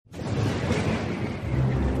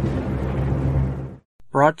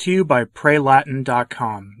Brought to you by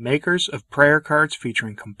PrayLatin.com, makers of prayer cards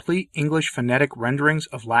featuring complete English phonetic renderings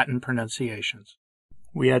of Latin pronunciations.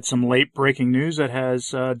 We had some late breaking news that has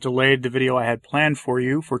delayed the video I had planned for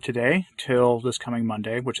you for today till this coming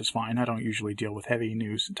Monday, which is fine. I don't usually deal with heavy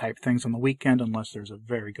news type things on the weekend unless there's a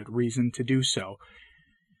very good reason to do so.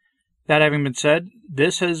 That having been said,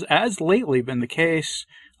 this has, as lately been the case,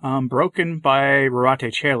 broken by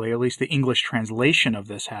Rorate Caeli, at least the English translation of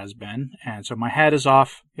this has been, and so my hat is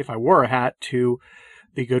off, if I wore a hat, to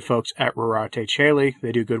the good folks at Rorate Caeli.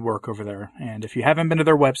 They do good work over there, and if you haven't been to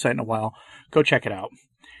their website in a while, go check it out.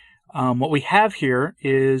 What we have here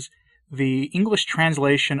is the English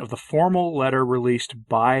translation of the formal letter released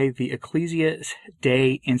by the Ecclesia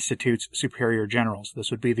Dei Institute's Superior Generals. This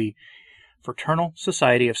would be the Fraternal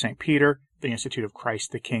Society of St. Peter, the Institute of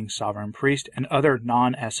Christ the King, Sovereign Priest, and other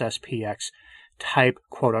non-SSPX type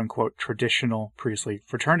quote-unquote traditional priestly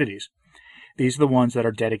fraternities. These are the ones that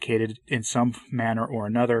are dedicated in some manner or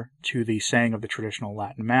another to the saying of the traditional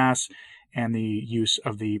Latin Mass and the use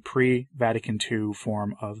of the pre-Vatican II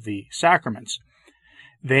form of the sacraments.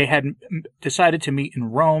 They had decided to meet in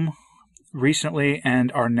Rome recently and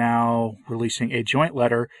are now releasing a joint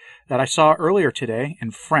letter that I saw earlier today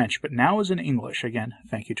in French, but now is in English. Again,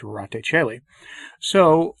 thank you to Rorate Caeli.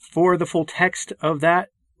 So for the full text of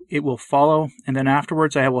that, it will follow, and then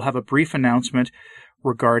afterwards I will have a brief announcement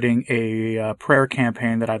regarding a prayer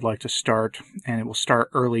campaign that I'd like to start, and it will start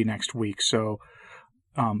early next week. So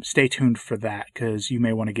stay tuned for that, because you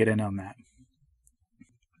may want to get in on that.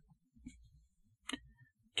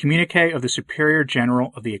 Communique of the Superior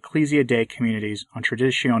General of the Ecclesia Dei Communities on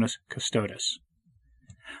Traditionis Custodes.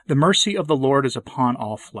 The mercy of the Lord is upon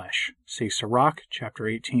all flesh. See Sirach, chapter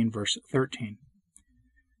 18, verse 13.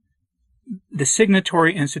 The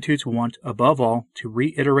signatory institutes want, above all, to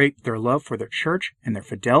reiterate their love for their Church and their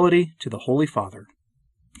fidelity to the Holy Father.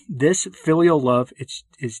 This filial love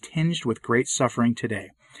is tinged with great suffering today.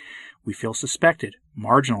 We feel suspected,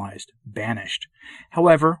 marginalized, banished.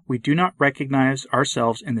 However, we do not recognize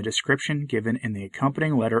ourselves in the description given in the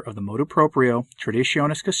accompanying letter of the Motu Proprio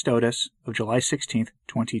Traditionis Custodes of July 16,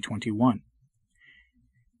 2021.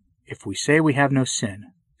 If we say we have no sin,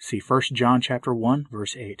 see 1 John chapter 1,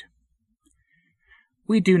 verse 8.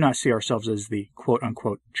 We do not see ourselves as the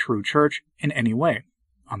quote-unquote true Church in any way.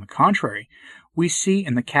 On the contrary, we see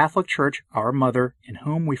in the Catholic Church our mother, in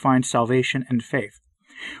whom we find salvation and faith.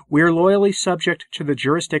 We are loyally subject to the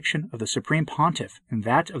jurisdiction of the Supreme Pontiff and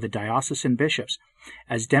that of the diocesan bishops,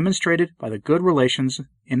 as demonstrated by the good relations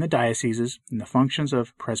in the dioceses and the functions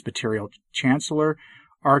of presbyterial chancellor,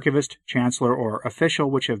 archivist, chancellor, or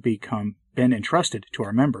official which have been entrusted to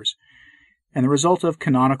our members, and the result of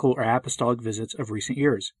canonical or apostolic visits of recent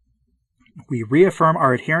years. We reaffirm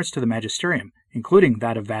our adherence to the magisterium, including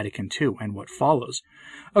that of Vatican II and what follows,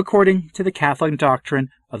 according to the Catholic doctrine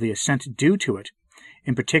of the assent due to it,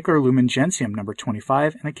 in particular Lumen Gentium number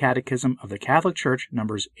 25 and the Catechism of the Catholic Church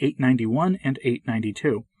numbers 891 and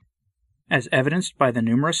 892, as evidenced by the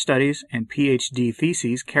numerous studies and PhD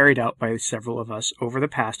theses carried out by several of us over the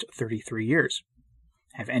past 33 years.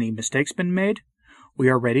 Have any mistakes been made? We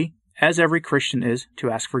are ready, as every Christian is, to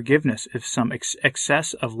ask forgiveness if some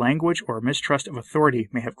excess of language or mistrust of authority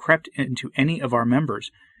may have crept into any of our members.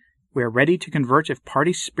 We are ready to convert if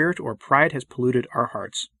party spirit or pride has polluted our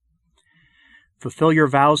hearts. Fulfill your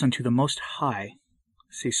vows unto the Most High.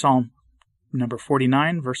 See Psalm number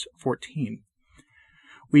 49, verse 14.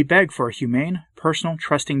 We beg for a humane, personal,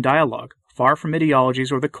 trusting dialogue, far from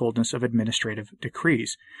ideologies or the coldness of administrative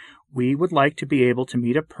decrees. We would like to be able to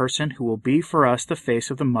meet a person who will be for us the face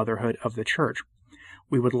of the motherhood of the Church.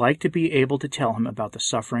 We would like to be able to tell him about the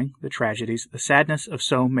suffering, the tragedies, the sadness of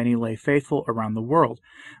so many lay faithful around the world,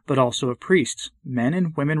 but also of priests, men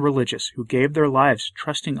and women religious who gave their lives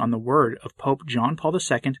trusting on the word of Pope John Paul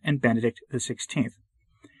II and Benedict XVI.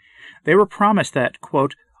 They were promised that,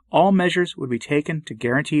 quote, all measures would be taken to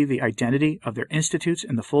guarantee the identity of their institutes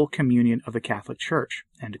in the full communion of the Catholic Church,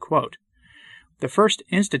 end quote. The first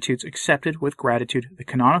institutes accepted with gratitude the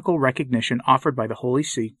canonical recognition offered by the Holy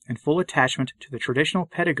See and full attachment to the traditional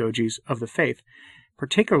pedagogies of the faith,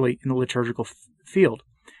 particularly in the liturgical field,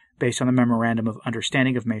 based on the Memorandum of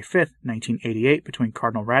Understanding of May 5, 1988, between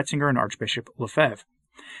Cardinal Ratzinger and Archbishop Lefebvre.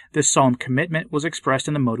 This solemn commitment was expressed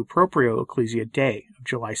in the Motu Proprio Ecclesia Dei of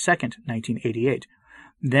July 2, 1988,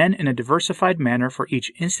 then in a diversified manner for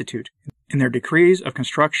each institute, in their decrees of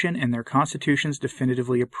construction and their constitutions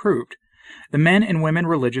definitively approved. The men and women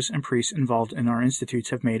religious and priests involved in our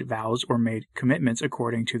institutes have made vows or made commitments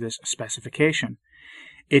according to this specification.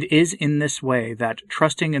 It is in this way that,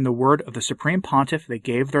 trusting in the word of the Supreme Pontiff, they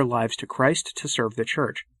gave their lives to Christ to serve the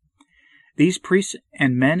Church. These priests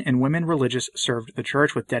and men and women religious served the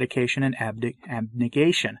church with dedication and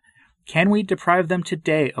abnegation. Can we deprive them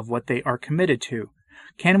today of what they are committed to?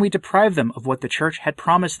 Can we deprive them of what the church had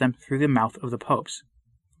promised them through the mouth of the popes?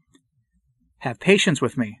 Have patience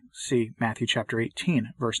with me. See Matthew chapter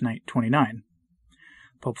 18, verse 29.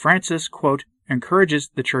 Pope Francis, quote, encourages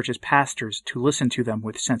the church's pastors to listen to them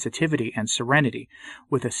with sensitivity and serenity,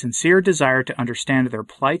 with a sincere desire to understand their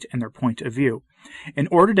plight and their point of view, in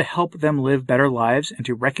order to help them live better lives and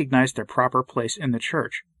to recognize their proper place in the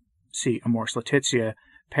church. See Amoris Laetitia,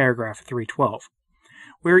 paragraph 312.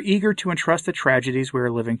 We are eager to entrust the tragedies we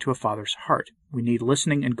are living to a father's heart. We need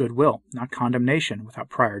listening and goodwill, not condemnation without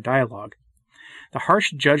prior dialogue. The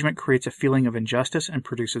harsh judgment creates a feeling of injustice and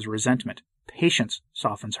produces resentment. Patience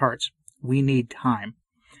softens hearts. We need time.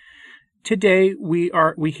 Today, we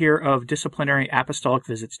hear of disciplinary apostolic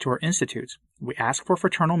visits to our institutes. We ask for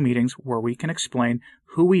fraternal meetings where we can explain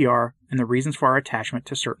who we are and the reasons for our attachment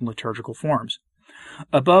to certain liturgical forms.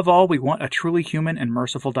 Above all, we want a truly human and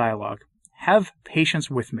merciful dialogue. Have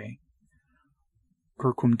patience with me.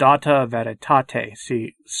 Circumdata veritate,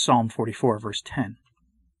 see Psalm 44, verse 10.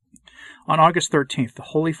 On August 13th, the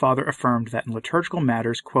Holy Father affirmed that in liturgical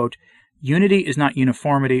matters, quote, unity is not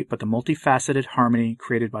uniformity, but the multifaceted harmony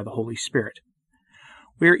created by the Holy Spirit.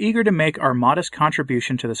 We are eager to make our modest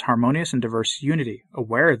contribution to this harmonious and diverse unity,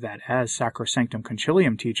 aware that, as Sacrosanctum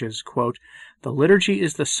Concilium teaches, quote, the liturgy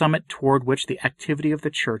is the summit toward which the activity of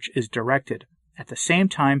the Church is directed. At the same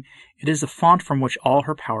time, it is the font from which all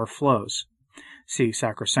her power flows. See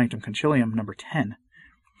Sacrosanctum Concilium number 10.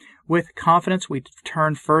 With confidence, we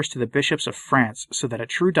turn first to the bishops of France so that a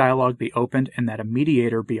true dialogue be opened and that a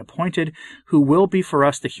mediator be appointed who will be for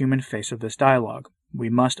us the human face of this dialogue. We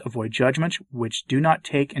must avoid judgments which do not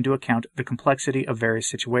take into account the complexity of various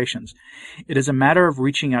situations. It is a matter of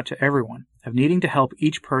reaching out to everyone, of needing to help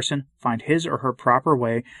each person find his or her proper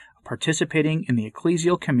way of participating in the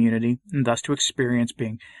ecclesial community and thus to experience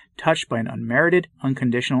being touched by an unmerited,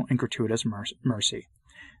 unconditional, and gratuitous mercy.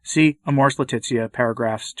 See Amoris Laetitia,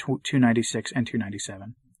 paragraphs 296 and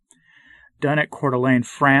 297. Done at Coeur d'Alene,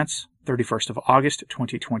 France, 31st of August,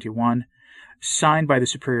 2021. Signed by the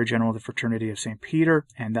Superior General of the Fraternity of St. Peter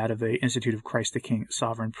and that of the Institute of Christ the King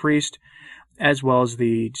Sovereign Priest, as well as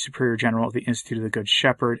the Superior General of the Institute of the Good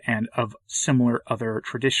Shepherd and of similar other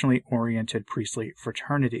traditionally oriented priestly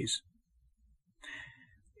fraternities.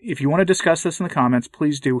 If you want to discuss this in the comments,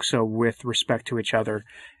 please do so with respect to each other.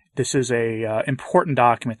 This is a important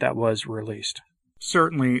document that was released.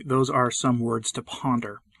 Certainly, those are some words to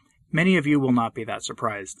ponder. Many of you will not be that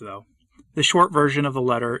surprised, though. The short version of the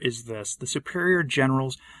letter is this. The superior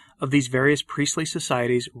generals of these various priestly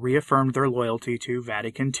societies reaffirmed their loyalty to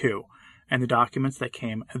Vatican II and the documents that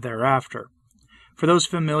came thereafter. For those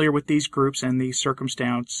familiar with these groups and the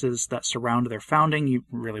circumstances that surround their founding, you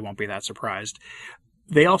really won't be that surprised.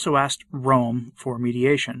 They also asked Rome for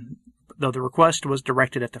mediation, though the request was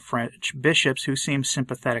directed at the French bishops who seemed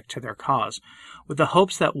sympathetic to their cause, with the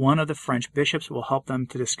hopes that one of the French bishops will help them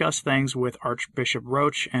to discuss things with Archbishop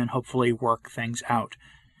Roche and hopefully work things out.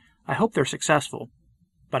 I hope they're successful,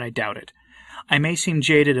 but I doubt it. I may seem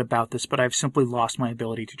jaded about this, but I've simply lost my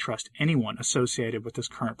ability to trust anyone associated with this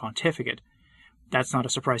current pontificate. That's not a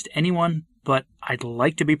surprise to anyone, but I'd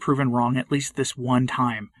like to be proven wrong at least this one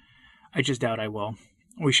time. I just doubt I will.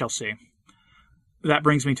 We shall see. That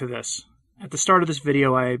brings me to this. At the start of this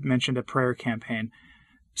video, I mentioned a prayer campaign.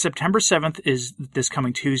 September 7th is this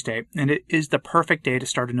coming Tuesday, and it is the perfect day to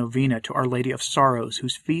start a novena to Our Lady of Sorrows,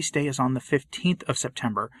 whose feast day is on the 15th of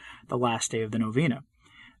September, the last day of the novena.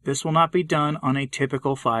 This will not be done on a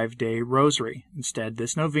typical 5-day rosary. Instead,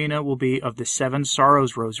 this novena will be of the 7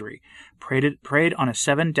 Sorrows Rosary, prayed on a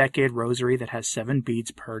 7-decade rosary that has 7 beads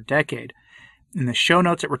per decade. In the show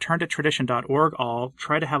notes at returntotradition.org, I'll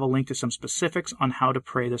try to have a link to some specifics on how to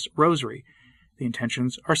pray this rosary. The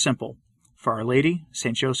intentions are simple. For Our Lady,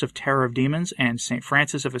 St. Joseph, Terror of Demons, and St.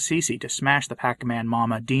 Francis of Assisi to smash the Pac-Man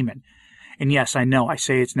Mama demon. And yes, I know I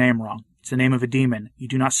say its name wrong. It's the name of a demon. You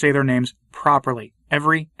do not say their names properly.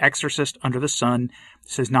 Every exorcist under the sun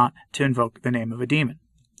says not to invoke the name of a demon.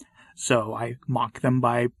 So I mock them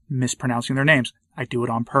by mispronouncing their names. I do it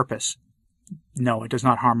on purpose. No, it does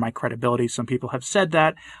not harm my credibility. Some people have said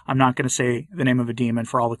that. I'm not going to say the name of a demon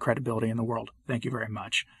for all the credibility in the world. Thank you very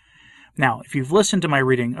much. Now, if you've listened to my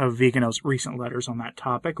reading of Vigano's recent letters on that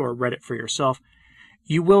topic or read it for yourself,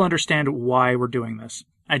 you will understand why we're doing this.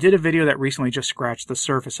 I did a video that recently just scratched the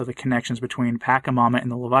surface of the connections between Pachamama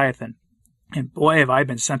and the Leviathan. And boy, have I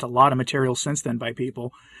been sent a lot of material since then by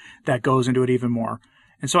people that goes into it even more.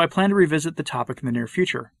 And so I plan to revisit the topic in the near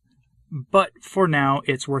future. But for now,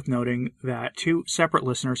 it's worth noting that two separate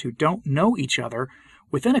listeners who don't know each other,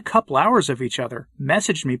 within a couple hours of each other,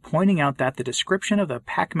 messaged me pointing out that the description of the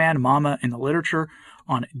Pac-Man Mama in the literature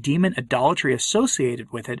on demon idolatry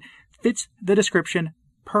associated with it fits the description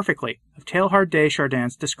perfectly of Teilhard de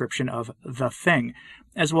Chardin's description of the Thing,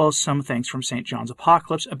 as well as some things from St. John's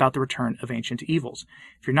Apocalypse about the return of ancient evils.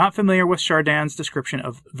 If you're not familiar with Chardin's description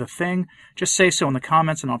of the Thing, just say so in the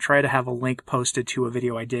comments and I'll try to have a link posted to a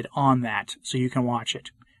video I did on that so you can watch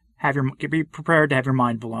it. Be prepared to have your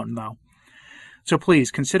mind blown, though. So please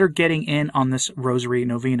consider getting in on this rosary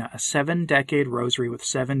novena. A 7-decade rosary with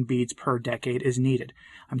 7 beads per decade is needed.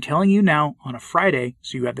 I'm telling you now on a Friday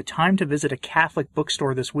so you have the time to visit a Catholic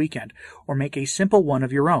bookstore this weekend or make a simple one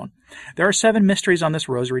of your own. There are 7 mysteries on this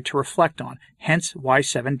rosary to reflect on, hence why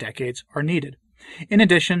 7 decades are needed. In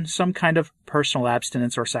addition, some kind of personal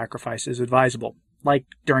abstinence or sacrifice is advisable, like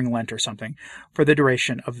during Lent or something, for the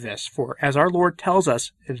duration of this. For, as our Lord tells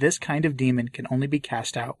us, this kind of demon can only be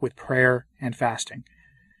cast out with prayer and fasting.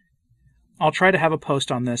 I'll try to have a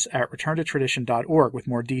post on this at returntotradition.org with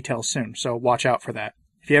more details soon, so watch out for that.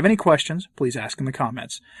 If you have any questions, please ask in the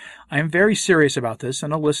comments. I am very serious about this,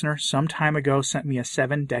 and a listener some time ago sent me a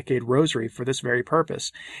 7-decade rosary for this very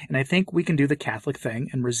purpose, and I think we can do the Catholic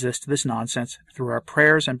thing and resist this nonsense through our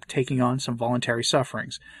prayers and taking on some voluntary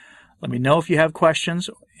sufferings. Let me know if you have questions,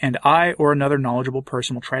 and I or another knowledgeable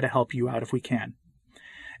person will try to help you out if we can.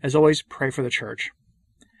 As always, pray for the Church.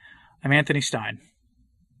 I'm Anthony Stein.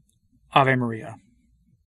 Ave Maria.